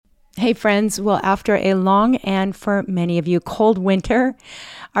Hey friends, well, after a long and for many of you cold winter,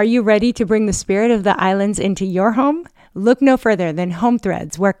 are you ready to bring the spirit of the islands into your home? Look no further than Home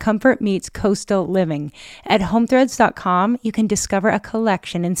Threads, where comfort meets coastal living. At homethreads.com, you can discover a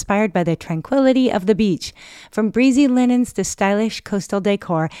collection inspired by the tranquility of the beach. From breezy linens to stylish coastal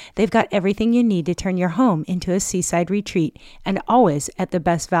decor, they've got everything you need to turn your home into a seaside retreat, and always at the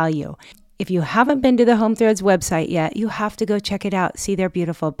best value. If you haven't been to the Home Threads website yet, you have to go check it out. See their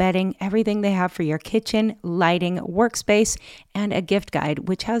beautiful bedding, everything they have for your kitchen, lighting, workspace, and a gift guide,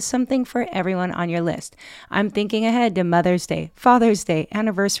 which has something for everyone on your list. I'm thinking ahead to Mother's Day, Father's Day,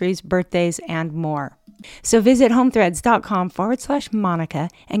 anniversaries, birthdays, and more. So visit homethreads.com/Monica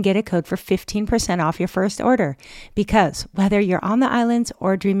and get a code for 15% off your first order. Because whether you're on the islands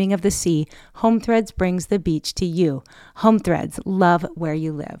or dreaming of the sea, Home Threads brings the beach to you. Home Threads, love where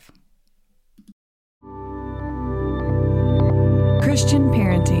you live. Christian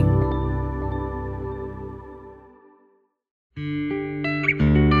parenting.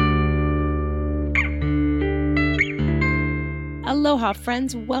 Aloha,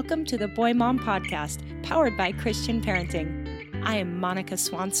 friends. Welcome to the Boy Mom Podcast, powered by Christian Parenting. I am Monica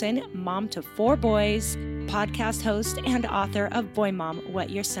Swanson, mom to 4 boys, podcast host, and author of Boy Mom,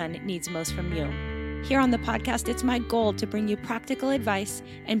 What Your Son Needs Most from You. Here on the podcast, it's my goal to bring you practical advice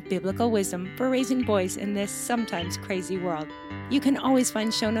and biblical wisdom for raising boys in this sometimes crazy world. You can always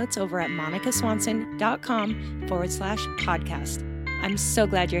find show notes over at monicaswanson.com/podcast. I'm so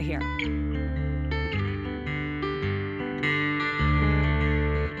glad you're here.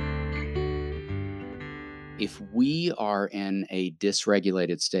 If we are in a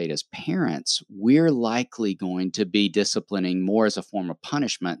dysregulated state as parents, we're likely going to be disciplining more as a form of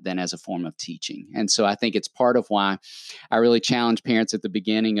punishment than as a form of teaching. And so I think it's part of why I really challenge parents at the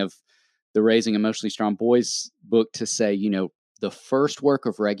beginning of the Raising Emotionally Strong Boys book to say, the first work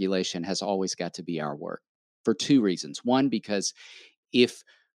of regulation has always got to be our work for 2 reasons. One, because if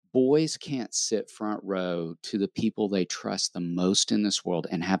boys can't sit front row to the people they trust the most in this world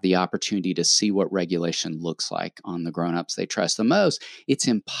and have the opportunity to see what regulation looks like on the grownups they trust the most, it's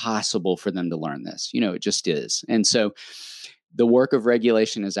impossible for them to learn this. It just is. And so the work of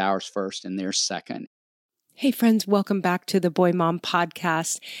regulation is ours first and theirs second. Hey friends, welcome back to the Boy Mom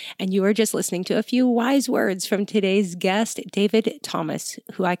Podcast. And you are just listening to a few wise words from today's guest, David Thomas,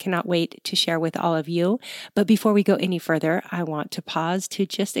 who I cannot wait to share with all of you. But before we go any further, I want to pause to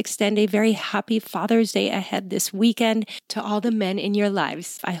just extend a very happy Father's Day ahead this weekend to all the men in your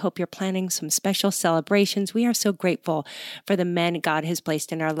lives. I hope you're planning some special celebrations. We are so grateful for the men God has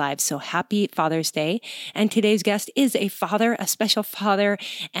placed in our lives. So happy Father's Day. And today's guest is a father, a special father,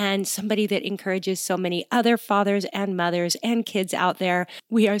 and somebody that encourages so many other fathers and mothers and kids out there.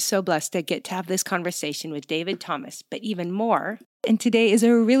 We are so blessed to get to have this conversation with David Thomas, but even more. And today is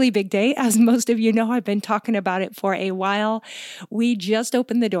a really big day. As most of you know, I've been talking about it for a while. We just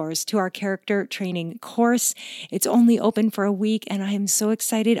opened the doors to our character training course. It's only open for a week, and I am so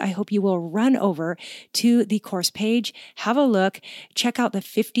excited. I hope you will run over to the course page, have a look, check out the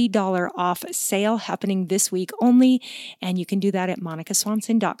 $50 off sale happening this week only. And you can do that at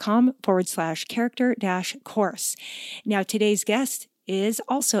monicaswanson.com/character-course. Now, today's guest is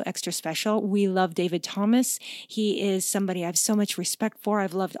also extra special. We love David Thomas. He is somebody I have so much respect for.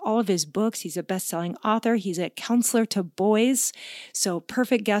 I've loved all of his books. He's a best-selling author. He's a counselor to boys. So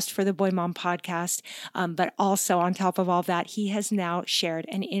perfect guest for the Boy Mom Podcast. But also on top of all that, he has now shared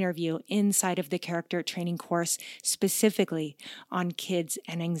an interview inside of the character training course specifically on kids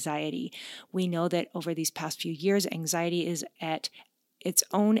and anxiety. We know that over these past few years, anxiety is at its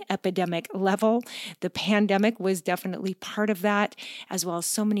own epidemic level. The pandemic was definitely part of that, as well as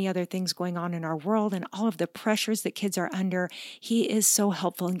so many other things going on in our world and all of the pressures that kids are under. He is so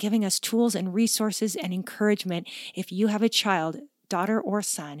helpful in giving us tools and resources and encouragement. If you have a child, daughter or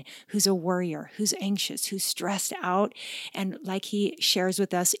son, who's a worrier, who's anxious, who's stressed out. And like he shares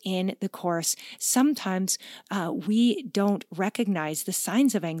with us in the course, sometimes we don't recognize the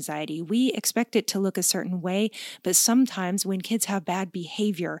signs of anxiety. We expect it to look a certain way, but sometimes when kids have bad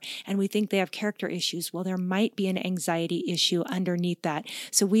behavior and we think they have character issues, well, there might be an anxiety issue underneath that.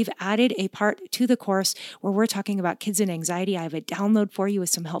 So we've added a part to the course where we're talking about kids and anxiety. I have a download for you with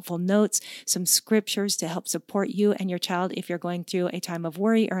some helpful notes, some scriptures to help support you and your child if you're going through through a time of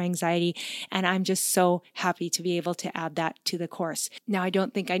worry or anxiety. And I'm just so happy to be able to add that to the course. Now, I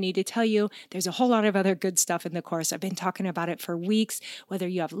don't think I need to tell you, there's a whole lot of other good stuff in the course. I've been talking about it for weeks, whether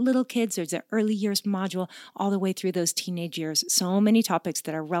you have little kids, there's an early years module all the way through those teenage years. So many topics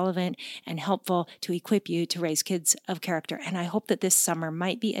that are relevant and helpful to equip you to raise kids of character. And I hope that this summer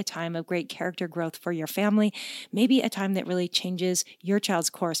might be a time of great character growth for your family, maybe a time that really changes your child's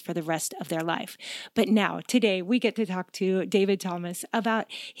course for the rest of their life. But now, today, we get to talk to David Thomas about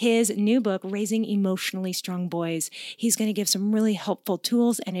his new book, Raising Emotionally Strong Boys. He's going to give some really helpful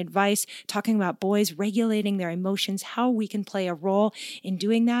tools and advice talking about boys regulating their emotions, how we can play a role in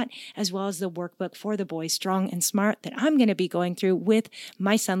doing that, as well as the workbook for the boys, Strong and Smart, that I'm going to be going through with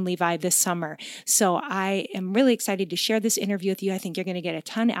my son Levi this summer. So I am really excited to share this interview with you. I think you're going to get a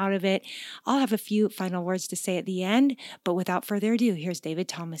ton out of it. I'll have a few final words to say at the end, but without further ado, here's David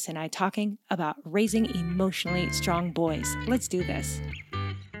Thomas and I talking about raising emotionally strong boys. Let's do this.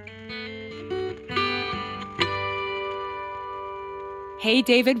 Hey,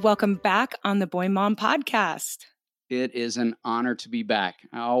 David, welcome back on the Boy Mom Podcast. It is an honor to be back.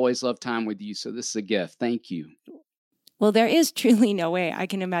 I always love time with you, so this is a gift. Thank you. Well, there is truly no way I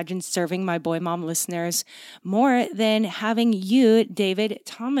can imagine serving my Boy Mom listeners more than having you, David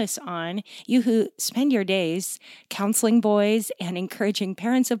Thomas, on. You who spend your days counseling boys and encouraging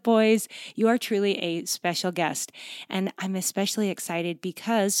parents of boys. You are truly a special guest. And I'm especially excited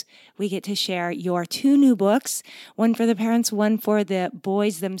because we get to share your two new books, one for the parents, one for the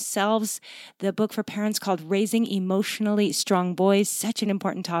boys themselves. The book for parents called Raising Emotionally Strong Boys, such an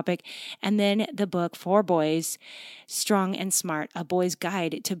important topic. And then the book for boys, Strong and Smart, a boy's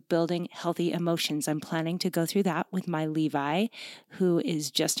guide to building healthy emotions. I'm planning to go through that with my Levi, who is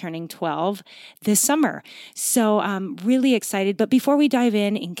just turning 12 this summer. So I'm really excited. But before we dive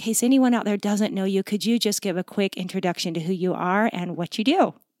in case anyone out there doesn't know you, could you just give a quick introduction to who you are and what you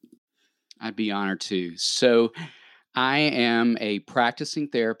do? I'd be honored to. So I am a practicing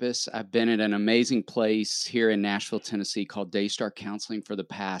therapist. I've been at an amazing place here in Nashville, Tennessee called Daystar Counseling for the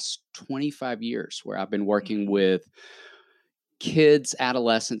past 25 years, where I've been working with kids,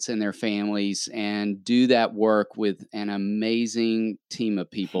 adolescents, and their families, and do that work with an amazing team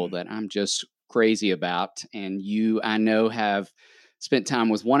of people that I'm just crazy about. And you, I know, have spent time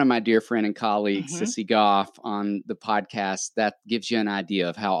with one of my dear friend and colleagues, Sissy Goff, on the podcast. That gives you an idea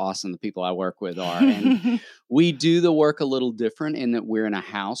of how awesome the people I work with are. And we do the work a little different in that we're in a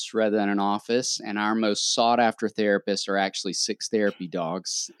house rather than an office. And our most sought after therapists are actually 6 therapy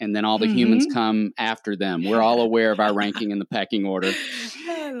dogs. And then all the humans come after them. We're all aware of our ranking in the pecking order.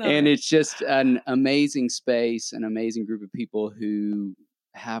 And it's just an amazing space, an amazing group of people who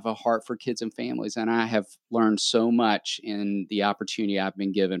have a heart for kids and families. And I have learned so much in the opportunity I've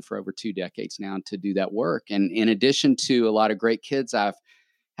been given for over 2 decades now to do that work. And in addition to a lot of great kids I've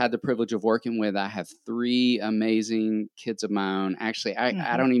had the privilege of working with, I have 3 amazing kids of my own. Actually,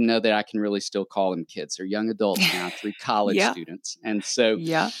 I don't even know that I can really still call them kids. They're young adults now, 3 college students. And so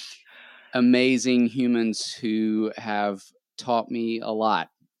amazing humans who have taught me a lot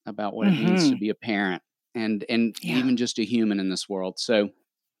about what it means to be a parent and even just a human in this world. So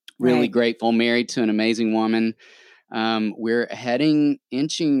really grateful, married to an amazing woman. We're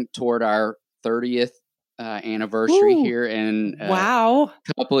inching toward our 30th anniversary here in a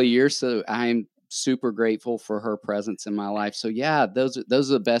couple of years. So I'm super grateful for her presence in my life. So yeah, those are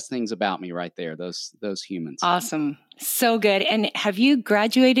the best things about me right there, those humans. Awesome. So good. And have you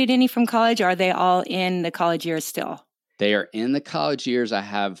graduated any from college? Or are they all in the college years still? They are in the college years. I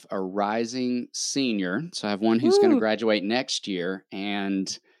have a rising senior. So I have one who's going to graduate next year.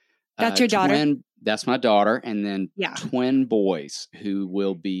 And that's your daughter? That's my daughter. And then twin boys who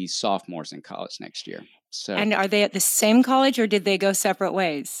will be sophomores in college next year. So, and are they at the same college or did they go separate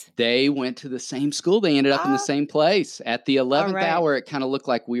ways? They went to the same school. They ended up in the same place. At the 11th hour, it kind of looked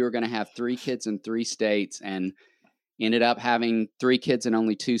like we were going to have 3 kids in 3 states and ended up having 3 kids in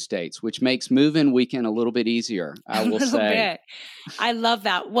only 2 states, which makes moving weekend a little bit easier, I will say. I love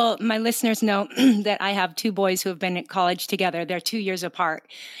that. Well, my listeners know that I have 2 boys who have been at college together. They're 2 years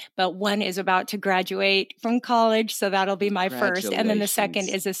apart, but one is about to graduate from college. So that'll be my first. And then the second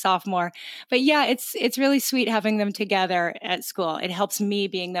is a sophomore. But yeah, it's really sweet having them together at school. It helps me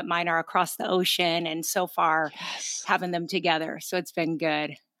being that mine are across the ocean and so far having them together. So it's been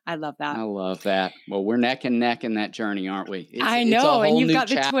good. I love that. I love that. Well, we're neck and neck in that journey, aren't we? I know, and you've got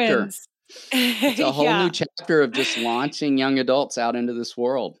the twins. It's a whole new chapter of just launching young adults out into this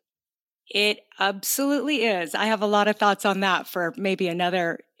world. It absolutely is. I have a lot of thoughts on that for maybe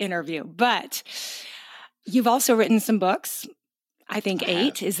another interview. But you've also written some books. I think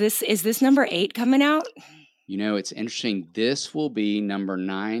 8. Is this number 8 coming out? It's interesting. This will be number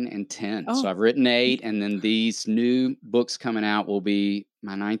 9 and 10. So Oh, I've written 8, and then these new books coming out will be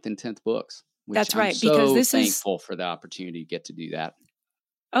my ninth and 10th books, which that's I'm right. Because so this is, thankful for the opportunity to get to do that.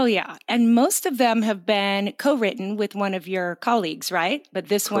 oh, yeah. And most of them have been co-written with one of your colleagues, right? But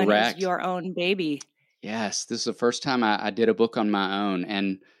this one is Correct. your own baby. Yes, this is the first time I did a book on my own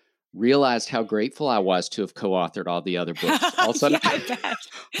and realized how grateful I was to have co-authored all the other books. All of a sudden, Yeah, I bet. all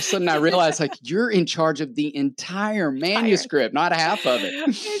of a sudden I realized like you're in charge of the entire Tired. manuscript, not half of it.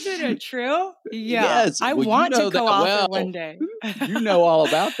 Isn't it true? Yeah. Yes, I well, you want to know that co-author one well. day. You know all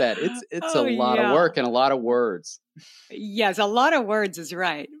about that. It's a Oh, lot of yeah. work and a lot of words. Yes, a lot of words is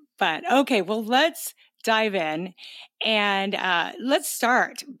right. But okay, well, let's dive in and let's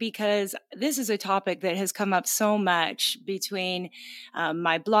start because this is a topic that has come up so much between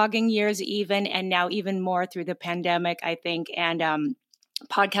my blogging years, even and now even more through the pandemic, I think. And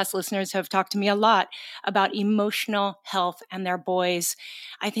podcast listeners have talked to me a lot about emotional health and their boys.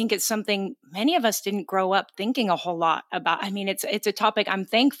 I think it's something many of us didn't grow up thinking a whole lot about. I mean, it's a topic I'm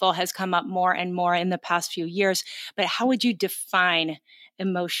thankful has come up more and more in the past few years. But how would you define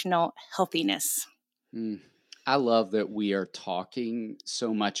emotional healthiness? Mm. I love that we are talking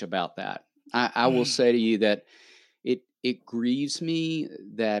so much about that. I will Mm, say to you that it grieves me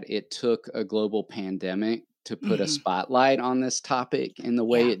that it took a global pandemic to put a mhm. spotlight on this topic in the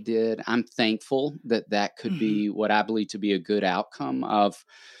way Yeah. it did. I'm thankful that that could Mhm. be what I believe to be a good outcome of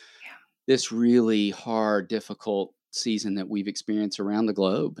Yeah. this really hard, difficult season that we've experienced around the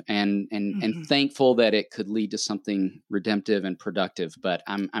globe, and Mhm. thankful that it could lead to something redemptive and productive. But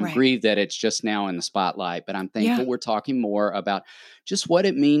I'm Right. grieved that it's just now in the spotlight. But I'm Yeah. thankful we're talking more about just what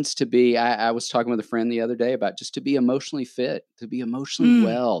it means to be. I was talking with a friend the other day about just to be emotionally fit, to be emotionally Mm,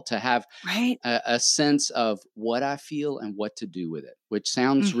 well, to have right. a sense of what I feel and what to do with it, which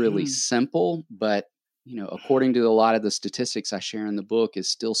sounds really Mhm. simple, but according to a lot of the statistics I share in the book, is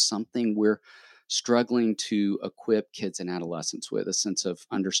still something we're struggling to equip kids and adolescents with a sense of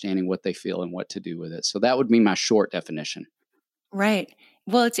understanding what they feel and what to do with it. So that would be my short definition. Right.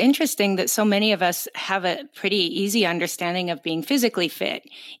 Well, it's interesting that so many of us have a pretty easy understanding of being physically fit,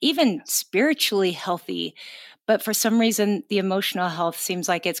 even Yes. spiritually healthy. But for some reason, the emotional health seems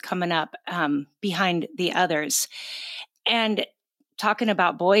like it's coming up behind the others. And talking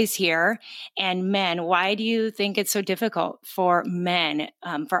about boys here and men, why do you think it's so difficult for men,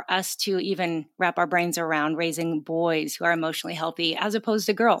 for us to even wrap our brains around raising boys who are emotionally healthy as opposed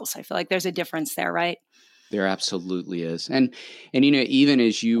to girls? I feel like there's a difference there, right? There absolutely is. And even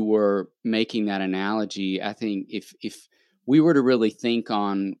as you were making that analogy, I think if we were to really think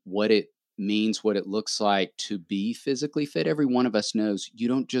on what it means, what it looks like to be physically fit, every one of us knows you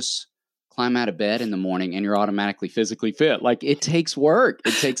don't just climb out of bed in the morning and you're automatically physically fit. Like it takes work,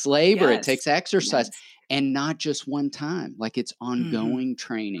 it takes labor, it Yes. takes exercise, Yes. and not just one time. Like it's Mhm. ongoing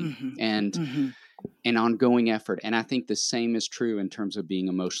training. Mhm. And Mhm. an ongoing effort. And I think the same is true in terms of being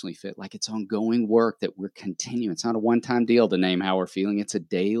emotionally fit. Like it's ongoing work that we're continuing. It's not a one time deal to name how we're feeling. It's a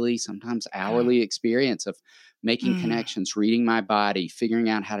daily, sometimes Yeah. hourly experience of making Mm. connections, reading my body, figuring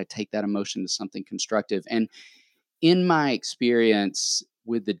out how to take that emotion to something constructive. And in my experience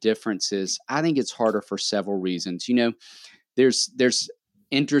with the differences, I think it's harder for several reasons. There's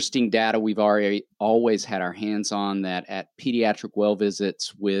interesting data we've already always had our hands on that at pediatric well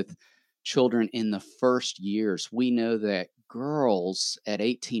visits with children in the first years, we know that girls at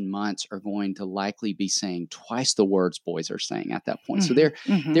 18 months are going to likely be saying twice the words boys are saying at that point. So Mhm.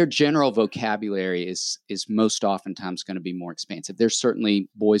 their Mhm. general vocabulary is most oftentimes going to be more expansive. There's certainly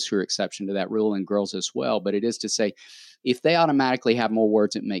boys who are exception to that rule and girls as well, but it is to say if they automatically have more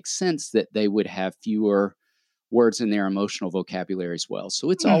words, it makes sense that they would have fewer words in their emotional vocabulary as well. So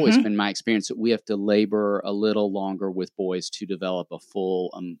it's always Mhm. been my experience that we have to labor a little longer with boys to develop a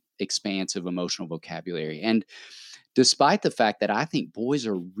full, expansive emotional vocabulary. And despite the fact that I think boys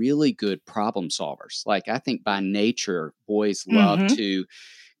are really good problem solvers, like I think by nature, boys love Mhm. to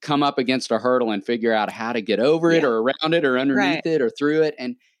come up against a hurdle and figure out how to get over it Yeah. or around it or Right. underneath it or through it.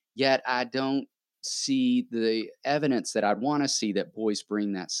 And yet I don't see the evidence that I'd want to see that boys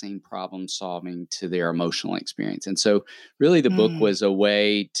bring that same problem solving to their emotional experience. And so really the book Mm. was a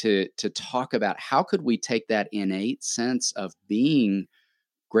way to talk about how could we take that innate sense of being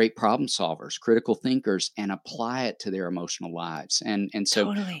great problem solvers, critical thinkers, and apply it to their emotional lives. And so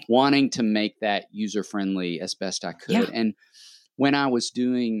Totally. wanting to make that user friendly as best I could. Yeah. And when I was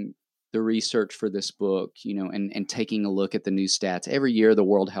doing the research for this book, and taking a look at the new stats, every year the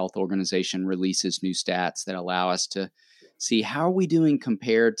World Health Organization releases new stats that allow us to see how are we doing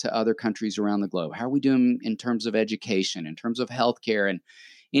compared to other countries around the globe? How are we doing in terms of education, in terms of healthcare?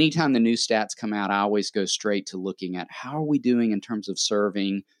 anytime the new stats come out, I always go straight to looking at how are we doing in terms of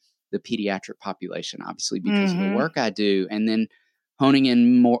serving the pediatric population, obviously because of the work I do, and then honing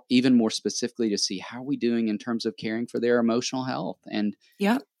in even more specifically to see how are we doing in terms of caring for their emotional health. And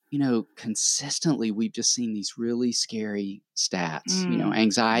consistently, we've just seen these really scary stats.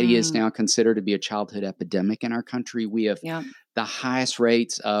 Anxiety is now considered to be a childhood epidemic in our country. We have the highest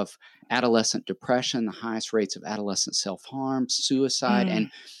rates of adolescent depression, the highest rates of adolescent self-harm, suicide, and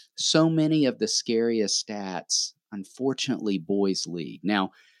so many of the scariest stats, unfortunately, boys lead.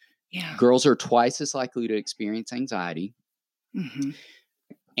 Now, girls are twice as likely to experience anxiety.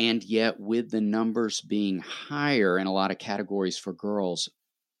 And yet, with the numbers being higher in a lot of categories for girls,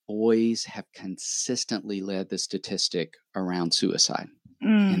 boys have consistently led the statistic around suicide.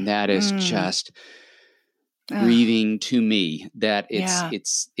 And that is just grieving to me that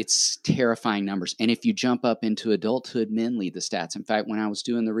it's terrifying numbers. And if you jump up into adulthood, men lead the stats. In fact, when I was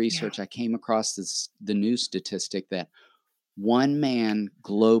doing the research, I came across the new statistic that one man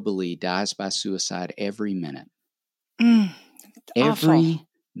globally dies by suicide every minute. Every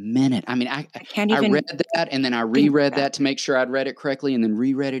minute. I mean, I read that and then I reread that to make sure I'd read it correctly and then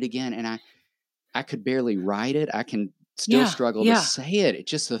reread it again. And I could barely write it. I can still struggle to say it. It's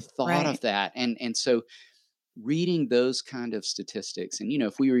just the thought of that. And so reading those kind of statistics, and,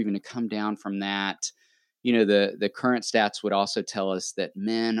 if we were even to come down from that, the current stats would also tell us that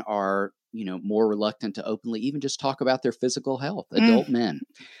men are, more reluctant to openly even just talk about their physical health. Adult men,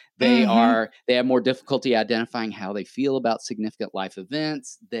 they have more difficulty identifying how they feel about significant life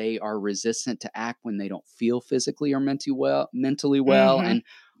events. They are resistant to act when they don't feel physically or mentally well. And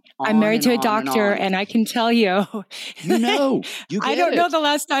I'm married to a doctor, and I can tell you, you get I don't know the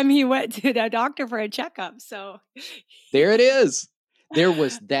last time he went to the doctor for a checkup. So there it is. There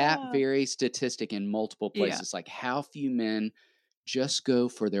was that very statistic in multiple places, like how few men just go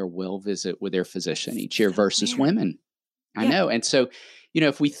for their well visit with their physician each year versus women. I know. And so,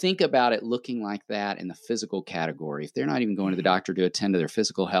 if we think about it looking like that in the physical category, if they're not even going to the doctor to attend to their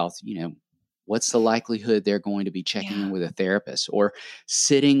physical health, what's the likelihood they're going to be checking in with a therapist or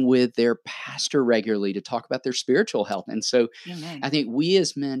sitting with their pastor regularly to talk about their spiritual health? And so I think we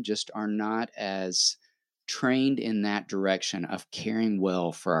as men just are not as trained in that direction of caring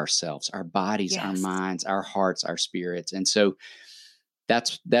well for ourselves, our bodies, our minds, our hearts, our spirits. And so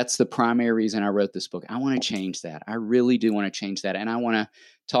that's the primary reason I wrote this book. I want to change that. I really do want to change that. And I want to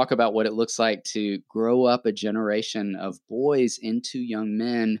talk about what it looks like to grow up a generation of boys into young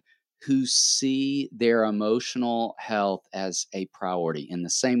men who see their emotional health as a priority in the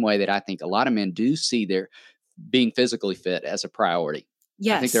same way that I think a lot of men do see their being physically fit as a priority.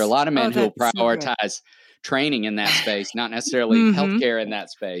 I think there are a lot of men who will prioritize training in that space, not necessarily healthcare in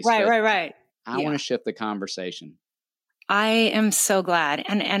that space. Right. I want to shift the conversation. I am so glad.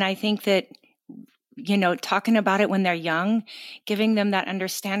 And I think that, talking about it when they're young, giving them that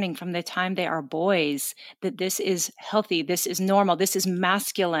understanding from the time they are boys, that this is healthy, this is normal, this is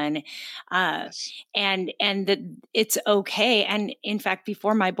masculine, and that it's okay. And in fact,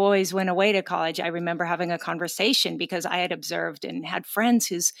 before my boys went away to college, I remember having a conversation because I had observed and had friends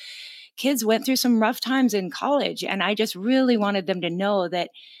whose kids went through some rough times in college. And I just really wanted them to know that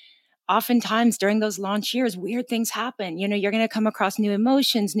oftentimes during those launch years, weird things happen. You're going to come across new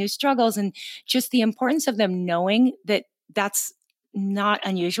emotions, new struggles, and just the importance of them knowing that that's not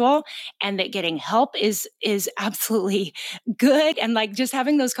unusual and that getting help is absolutely good. And like just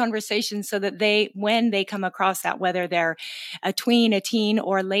having those conversations so that when they come across that, whether they're a tween, a teen,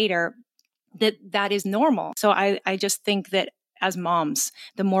 or later, that is normal. So I just think that as moms,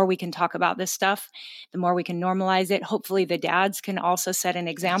 the more we can talk about this stuff, the more we can normalize it. Hopefully the dads can also set an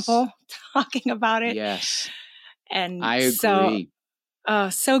example talking about it. Yes. And I agree.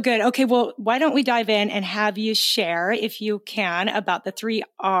 So good. Okay. Well, why don't we dive in and have you share, if you can, about the 3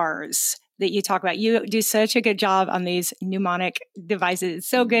 R's that you talk about. You do such a good job on these mnemonic devices. It's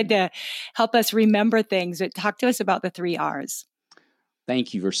so good to help us remember things, but talk to us about the 3 R's.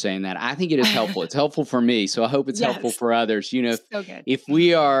 Thank you for saying that. I think it is helpful. It's helpful for me. So I hope it's helpful for others. So good. If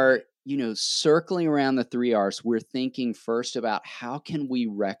we are, circling around the 3 R's, we're thinking first about how can we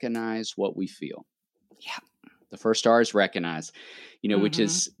recognize what we feel? Yeah. The first R is recognize, which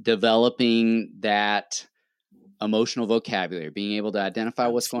is developing that emotional vocabulary, being able to identify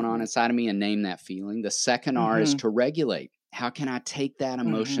what's going on inside of me and name that feeling. The second R is to regulate. How can I take that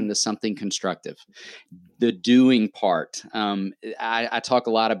emotion to something constructive? The doing part. I talk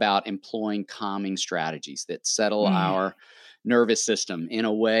a lot about employing calming strategies that settle our nervous system in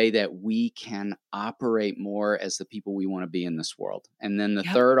a way that we can operate more as the people we want to be in this world. And then the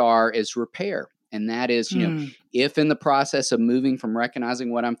third R is repair. And that is, Mm. if in the process of moving from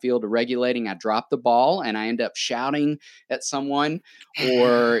recognizing what I'm feeling to regulating, I drop the ball and I end up shouting at someone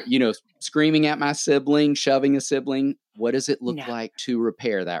or, screaming at my sibling, shoving a sibling, what does it look No. like to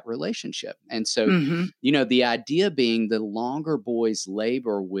repair that relationship? And so, Mm-hmm. the idea being the longer boys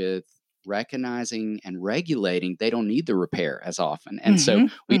labor with recognizing and regulating, they don't need the repair as often. And so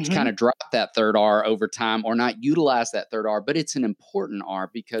Mm-hmm. we Mm-hmm. kind of drop that third R over time or not utilize that third R, but it's an important R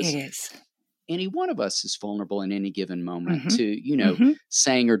It because is. any one of us is vulnerable in any given moment Mm-hmm. to, Mm-hmm.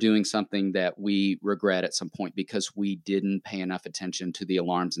 saying or doing something that we regret at some point because we didn't pay enough attention to the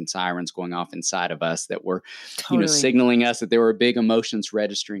alarms and sirens going off inside of us that were, Totally. signaling us that there were big emotions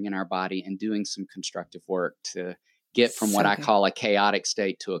registering in our body, and doing some constructive work to get from what So I good. call a chaotic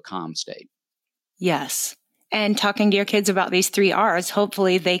state to a calm state. Yes. And talking to your kids about these 3 R's,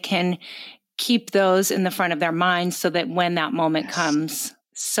 hopefully they can keep those in the front of their minds so that when that moment Yes. comes,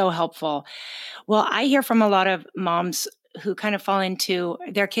 so helpful. Well, I hear from a lot of moms who kind of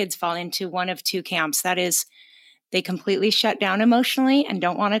their kids fall into one of 2 camps. That is, they completely shut down emotionally and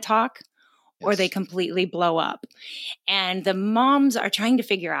don't want to talk, or they Yes. completely blow up. And the moms are trying to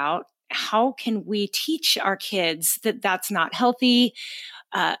figure out, how can we teach our kids that that's not healthy,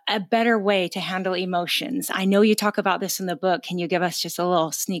 a better way to handle emotions? I know you talk about this in the book. Can you give us just a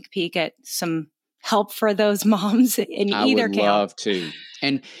little sneak peek at some help for those moms in I would either camp? love to.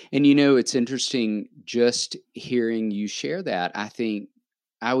 And it's interesting just hearing you share that. I think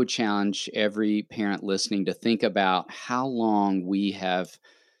I would challenge every parent listening to think about how long we have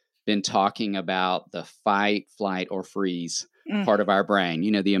been talking about the fight, flight, or freeze Mm, part of our brain.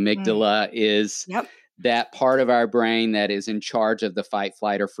 The mm. amygdala is Yep. that part of our brain that is in charge of the fight,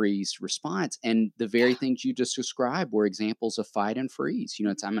 flight, or freeze response. And the very Yeah. things you just described were examples of fight and freeze.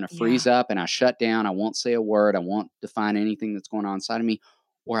 It's I'm going to Yeah. freeze up and I shut down. I won't say a word. I won't define anything that's going on inside of me.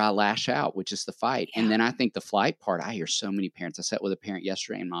 Or I lash out, which is the fight. And Yeah. then I think the flight part, I hear so many parents. I sat with a parent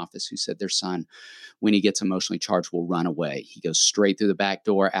yesterday in my office who said their son, when he gets emotionally charged, will run away. He goes straight through the back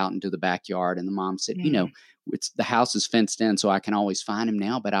door out into the backyard. And the mom said, Mm. it's the house is fenced in, so I can always find him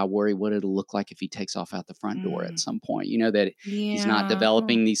now, but I worry what it'll look like if he takes off out the front door at Mm. some point. That he's not Yeah.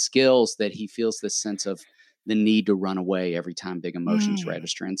 developing these skills, that he feels this sense of the need to run away every time big emotions Mm.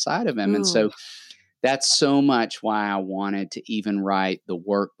 register inside of him. And Ooh. so that's so much why I wanted to even write the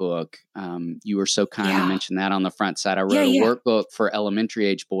workbook. You were so kind to Yeah. mention that on the front side. I Yeah. wrote a Yeah. workbook for elementary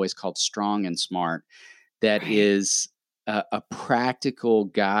age boys called Strong and Smart that Right. is a practical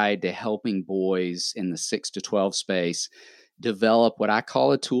guide to helping boys in the 6 to 12 space develop what I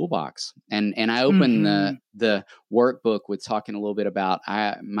call a toolbox. And I open Mm-hmm. the workbook with talking a little bit about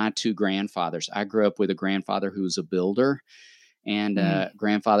my 2 grandfathers. I grew up with a grandfather who was a builder and Mm. a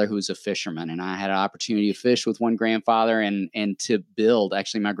grandfather who was a fisherman. And I had an opportunity to fish with one grandfather and to build.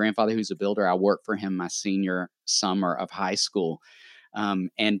 Actually, my grandfather who's a builder, I worked for him my senior summer of high school.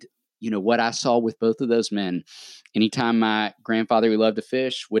 And what I saw with both of those men, anytime my grandfather who loved to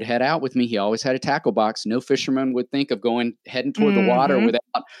fish would head out with me, he always had a tackle box. No fisherman would think of heading toward the water Mm-hmm.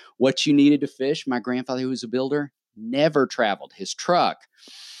 without what you needed to fish. My grandfather who was a builder never traveled. His truck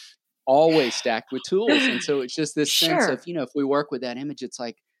always stacked with tools. And so it's just this sense of, Sure. if we work with that image, it's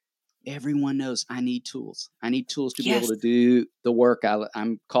like everyone knows I need tools. I need tools to be able Yes. to do the work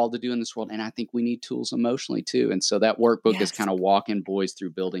I'm called to do in this world. And I think we need tools emotionally too. And so that workbook is Yes. kind of walking boys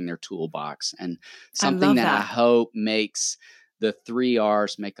through building their toolbox, and I something love that I that. hope makes the 3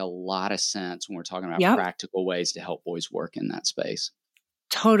 R's make a lot of sense when we're talking about Yep. practical ways to help boys work in that space.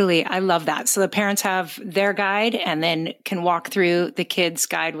 Totally. I love that. So the parents have their guide and then can walk through the kids'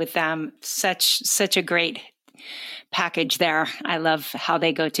 guide with them. Such a great package there. I love how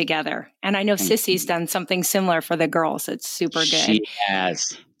they go together. And I know Thank Sissy's you. done something similar for the girls. It's super She good.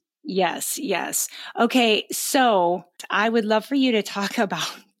 has. Yes, yes. Okay, so I would love for you to talk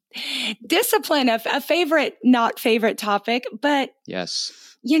about discipline, a favorite, not favorite topic, but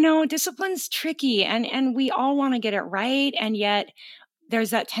Yes. discipline's tricky and we all want to get it right. And yet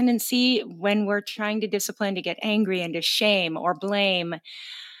there's that tendency when we're trying to discipline to get angry and to shame or blame.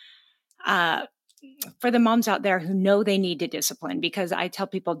 For the moms out there who know they need to discipline, because I tell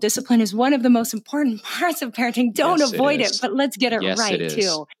people discipline is one of the most important parts of parenting. Don't Yes, it avoid it, is. but let's get it Yes, it right is.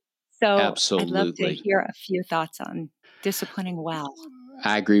 too. So I'd love to Absolutely. hear a few thoughts on disciplining well.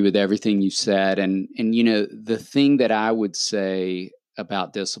 I agree with everything you said. And the thing that I would say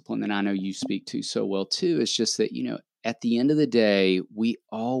about discipline, and I know you speak to so well too, is just that, at the end of the day, we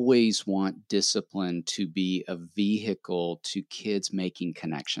always want discipline to be a vehicle to kids making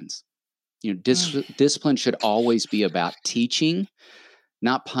connections. Mm, Discipline should always be about teaching,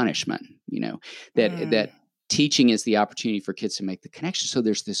 not punishment. That mm, teaching is the opportunity for kids to make the connection. So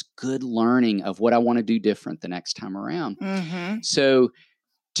there's this good learning of what I want to do different the next time around. Mm-hmm. So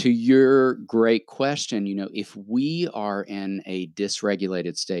to your great question, if we are in a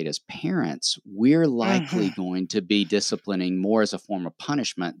dysregulated state as parents, we're likely going to be disciplining more as a form of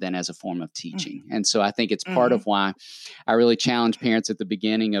punishment than as a form of teaching. And so I think it's part of why I really challenge parents at the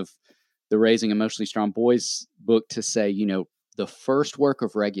beginning of the Raising Emotionally Strong Boys book to say, the first work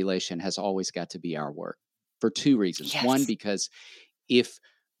of regulation has always got to be our work for two reasons. Yes. One, because if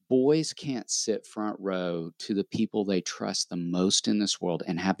boys can't sit front row to the people they trust the most in this world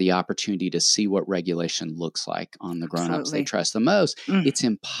and have the opportunity to see what regulation looks like on the grown-ups they trust the most, it's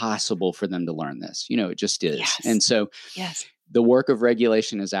impossible for them to learn this. It just is. Yes. And so yes. the work of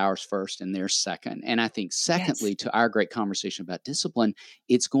regulation is ours first and theirs second. And I think secondly, to our great conversation about discipline,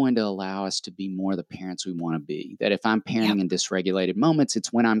 it's going to allow us to be more the parents we want to be. That if I'm parenting in dysregulated moments,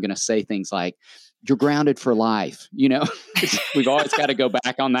 it's when I'm going to say things like, you're grounded for life. We've always got to go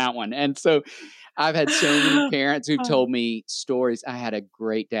back on that one. And so I've had so many parents who've told me stories. I had a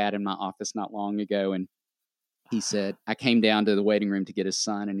great dad in my office not long ago. And he said, I came down to the waiting room to get his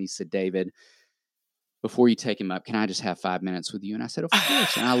son. And he said, David, before you take him up, can I just have 5 minutes with you? And I said, of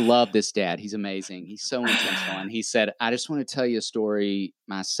course. And I love this dad. He's amazing. He's so intentional. And he said, I just want to tell you a story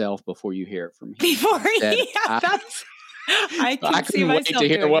myself before you hear it from him. I couldn't wait to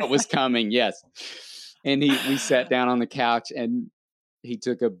hear what was coming. Yes. And we sat down on the couch and he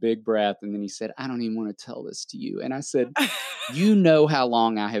took a big breath and then he said, I don't even want to tell this to you. And I said, you know how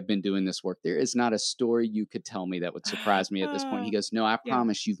long I have been doing this work. There is not a story you could tell me that would surprise me at this point. He goes, no, I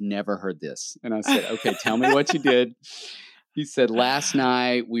promise you've never heard this. And I said, okay, tell me what you did. He said, last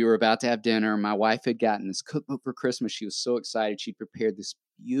night we were about to have dinner. My wife had gotten this cookbook for Christmas. She was so excited. She prepared this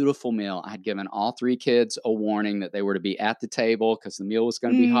beautiful meal. I had given all 3 kids a warning that they were to be at the table because the meal was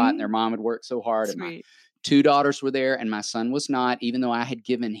going to be hot and their mom had worked so hard. Sweet. And my 2 daughters were there and my son was not, even though I had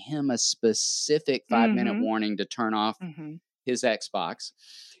given him a specific 5-minute warning to turn off his Xbox.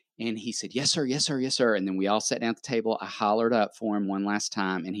 And he said, yes, sir, yes, sir, yes, sir. And then we all sat down at the table. I hollered up for him one last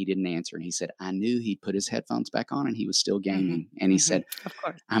time and he didn't answer. And he said, I knew he'd put his headphones back on and he was still gaming. And he said, of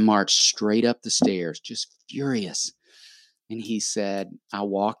course. I marched straight up the stairs, just furious. And he said, I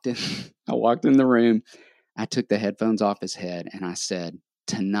walked in the room. I took the headphones off his head and I said,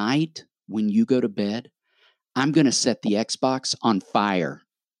 tonight, when you go to bed, I'm going to set the Xbox on fire.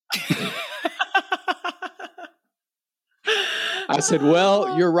 I said,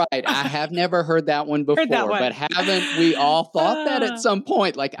 well, you're right. I have never heard that one before, but haven't we all thought that at some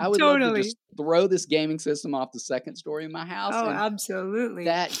point? Like I would love to just throw this gaming system off the second story of my house. Oh, and absolutely.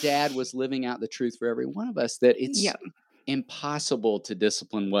 That dad was living out the truth for every one of us that it's impossible to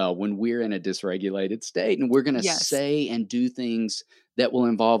discipline well when we're in a dysregulated state and we're going to say and do things that will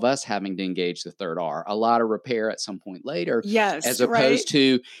involve us having to engage the third R, a lot of repair at some point later. Yes, as opposed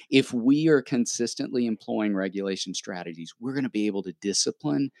to if we are consistently employing regulation strategies, we're going to be able to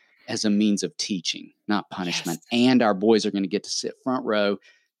discipline as a means of teaching, not punishment. And our boys are going to get to sit front row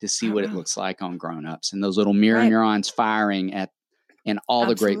to see what it looks like on grown-ups and those little mirror neurons firing and all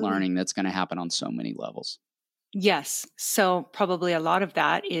the great learning that's going to happen on so many levels. Yes. So probably a lot of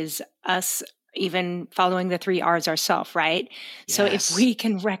that is us even following the 3 R's ourselves, right? Yes. So if we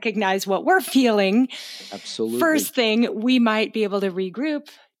can recognize what we're feeling, first thing, we might be able to regroup,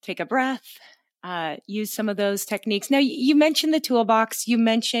 take a breath, use some of those techniques. Now, you mentioned the toolbox, you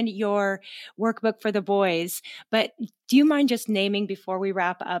mentioned your workbook for the boys, but do you mind just naming before we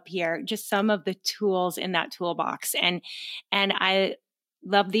wrap up here, just some of the tools in that toolbox? And I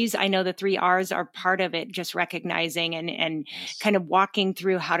love these. I know the 3 R's are part of it, just recognizing and kind of walking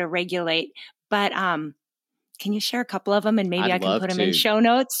through how to regulate. But can you share a couple of them and maybe I can put them in show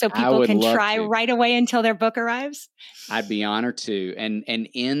notes so people can try right away until their book arrives? I'd be honored to. And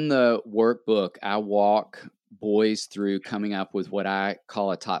in the workbook, I walk boys through coming up with what I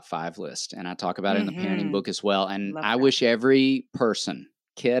call a top 5 list. And I talk about it in the parenting book as well. And I wish every person,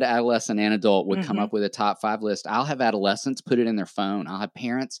 kid, adolescent, and adult would come up with a top 5 list. I'll have adolescents put it in their phone. I'll have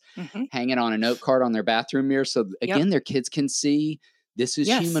parents hang it on a note card on their bathroom mirror. So again, their kids can see this is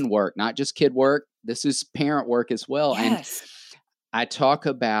human work, not just kid work. This is parent work as well. Yes. And I talk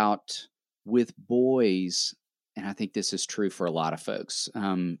about with boys, and I think this is true for a lot of folks,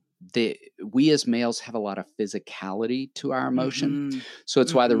 we as males have a lot of physicality to our emotion. So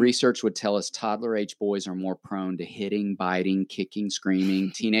it's why the research would tell us toddler age boys are more prone to hitting, biting, kicking,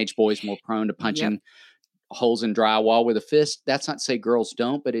 screaming. Teenage boys more prone to punching holes in drywall with a fist. That's not to say girls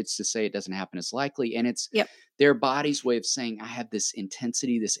don't, but it's to say it doesn't happen as likely. And it's their body's way of saying, I have this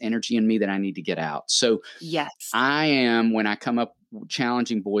intensity, this energy in me that I need to get out. So I am, when I come up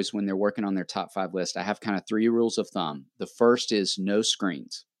challenging boys when they're working on their top 5 list, I have kind of 3 rules of thumb. The first is no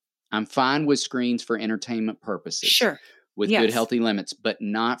screens. I'm fine with screens for entertainment purposes. Sure. With Yes. good, healthy limits, but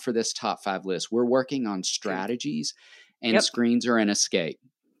not for this top 5 list. We're working on strategies, and Yep. screens are an escape.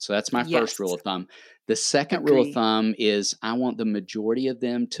 So that's my Yes. first rule of thumb. The second rule of Agree. thumb is I want the majority of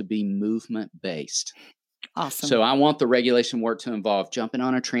them to be movement-based. Awesome. So I want the regulation work to involve jumping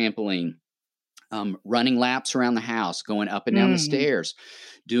on a trampoline, running laps around the house, going up and down the stairs,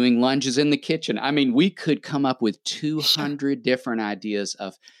 doing lunges in the kitchen. I mean, we could come up with 200 different ideas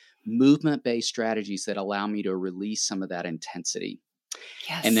of movement-based strategies that allow me to release some of that intensity.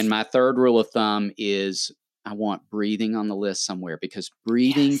 Yes. And then my third rule of thumb is I want breathing on the list somewhere, because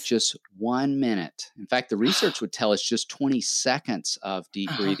breathing just 1 minute. In fact, the research would tell us just 20 seconds of deep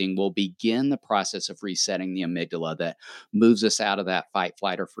breathing will begin the process of resetting the amygdala that moves us out of that fight,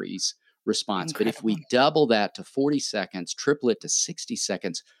 flight, or freeze response. But if we double that to 40 seconds, triple it to 60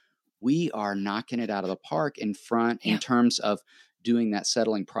 seconds, we are knocking it out of the park in terms of doing that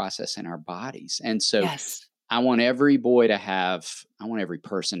settling process in our bodies. And so I want every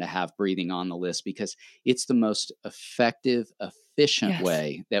person to have breathing on the list, because it's the most effective, efficient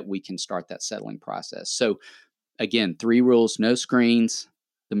way that we can start that settling process. So again, 3 rules: no screens,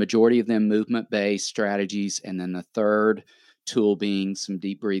 the majority of them movement-based strategies, and then the third tool being some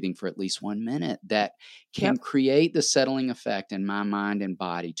deep breathing for at least 1 minute that can create the settling effect in my mind and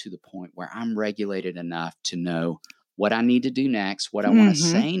body to the point where I'm regulated enough to know what I need to do next, what I want to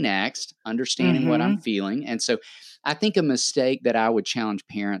say next, understanding what I'm feeling. And so I think a mistake that I would challenge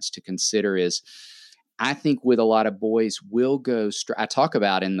parents to consider is, I think with a lot of boys, we'll go I talk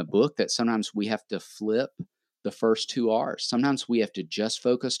about in the book that sometimes we have to flip the first 2 R's. Sometimes we have to just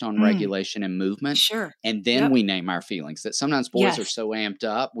focus on regulation and movement. Sure. And then we name our feelings. That sometimes boys are so amped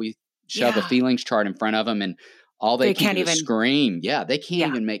up, we shove a feelings chart in front of them, and all they can do is scream. Yeah, they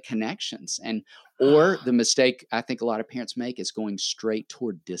can't even make connections. Or the mistake I think a lot of parents make is going straight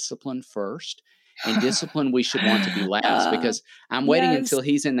toward discipline first. And discipline we should want to be last, because I'm waiting until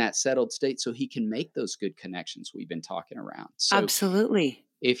he's in that settled state so he can make those good connections we've been talking around. So absolutely.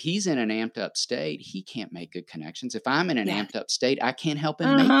 If he's in an amped up state, he can't make good connections. If I'm in an amped up state, I can't help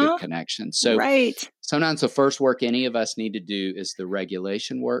him make good connections. So sometimes the first work any of us need to do is the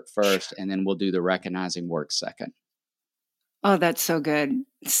regulation work first, and then we'll do the recognizing work second. Oh, that's so good.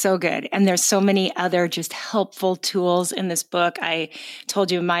 So good. And there's so many other just helpful tools in this book. I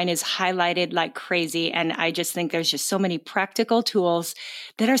told you mine is highlighted like crazy. And I just think there's just so many practical tools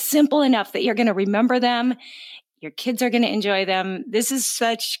that are simple enough that you're going to remember them. Your kids are going to enjoy them. This is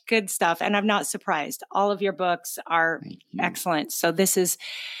such good stuff. And I'm not surprised. All of your books are excellent. So this is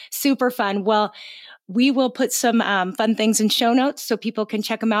super fun. Well, we will put some fun things in show notes so people can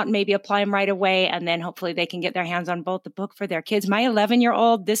check them out and maybe apply them right away. And then hopefully they can get their hands on both the book for their kids. My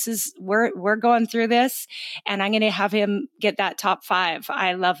 11-year-old, we're going through this, and I'm going to have him get that top 5.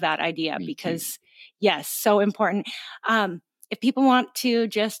 I love that idea because yes, so important. If people want to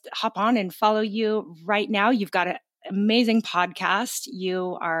just hop on and follow you right now, you've got an amazing podcast.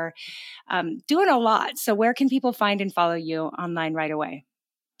 You are doing a lot. So where can people find and follow you online right away?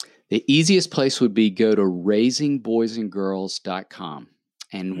 The easiest place would be go to raisingboysandgirls.com.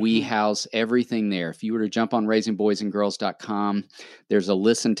 And we house everything there. If you were to jump on raisingboysandgirls.com, there's a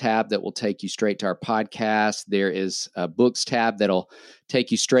listen tab that will take you straight to our podcast. There is a books tab that'll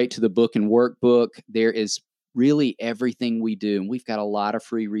take you straight to the book and workbook. There is really everything we do. And we've got a lot of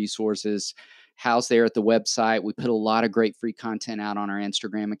free resources housed there at the website. We put a lot of great free content out on our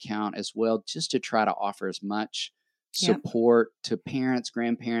Instagram account as well, just to try to offer as much support to parents,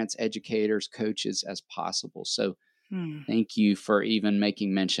 grandparents, educators, coaches as possible. So thank you for even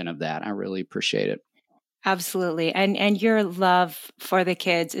making mention of that. I really appreciate it. Absolutely. And your love for the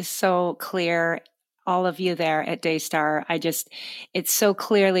kids is so clear. All of you there at Daystar, it's so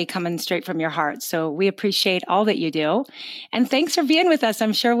clearly coming straight from your heart. So we appreciate all that you do. And thanks for being with us.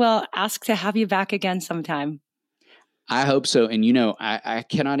 I'm sure we'll ask to have you back again sometime. I hope so. And, I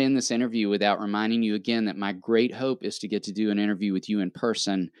cannot end this interview without reminding you again that my great hope is to get to do an interview with you in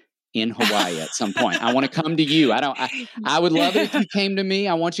person in Hawaii at some point. I want to come to you. I would love it if you came to me.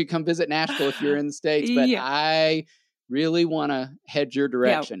 I want you to come visit Nashville if you're in the States, but I really want to head your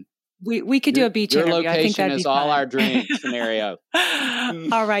direction. We could do a beach interview. Your location is all our dream scenario.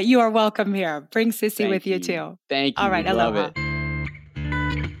 All right. You are welcome here. Bring Sissy with you too. Thank you. All right. Love it.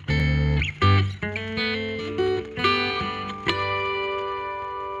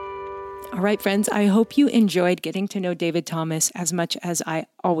 All All right, friends, I hope you enjoyed getting to know David Thomas as much as I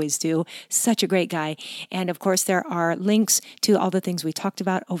always do. Such a great guy. And of course, there are links to all the things we talked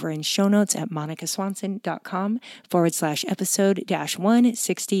about over in show notes at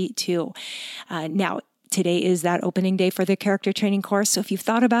monicaswanson.com/episode-162. Now, today is that opening day for the character training course. So if you've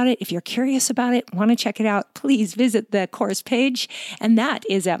thought about it, if you're curious about it, want to check it out, please visit the course page. And that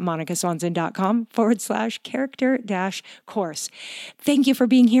is at monicaswanson.com/character-course. Thank you for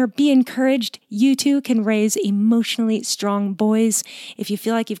being here. Be encouraged. You too can raise emotionally strong boys. If you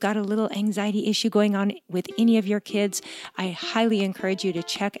feel like you've got a little anxiety issue going on with any of your kids, I highly encourage you to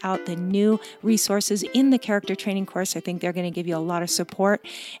check out the new resources in the character training course. I think they're going to give you a lot of support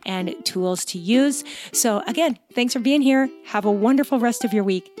and tools to use. So again, thanks for being here. Have a wonderful rest of your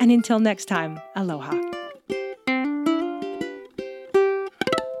week. And until next time, aloha.